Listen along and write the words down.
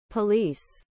Police.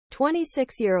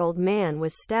 26-year-old man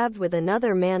was stabbed with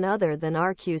another man other than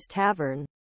RQ's tavern.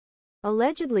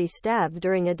 Allegedly stabbed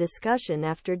during a discussion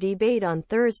after debate on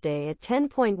Thursday at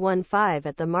 10.15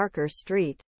 at the Marker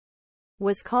Street.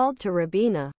 Was called to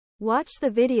Robina. Watch the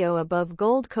video above.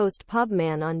 Gold Coast pub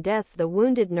man on death. The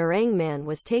wounded Nerang man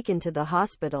was taken to the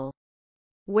hospital,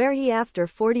 where he after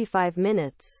 45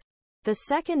 minutes. The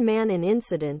second man in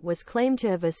incident was claimed to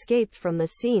have escaped from the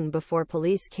scene before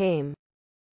police came.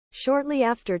 Shortly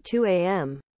after 2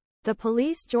 a.m., the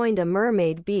police joined a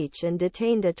Mermaid beach and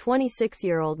detained a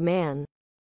 26-year-old man.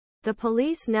 The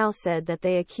police now said that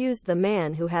they accused the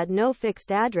man, who had no fixed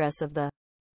address, of the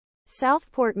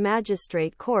Southport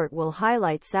Magistrate Court will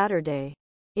highlight Saturday.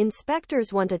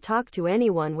 Inspectors want to talk to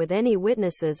anyone with any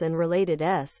witnesses and related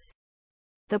s.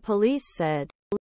 The police said.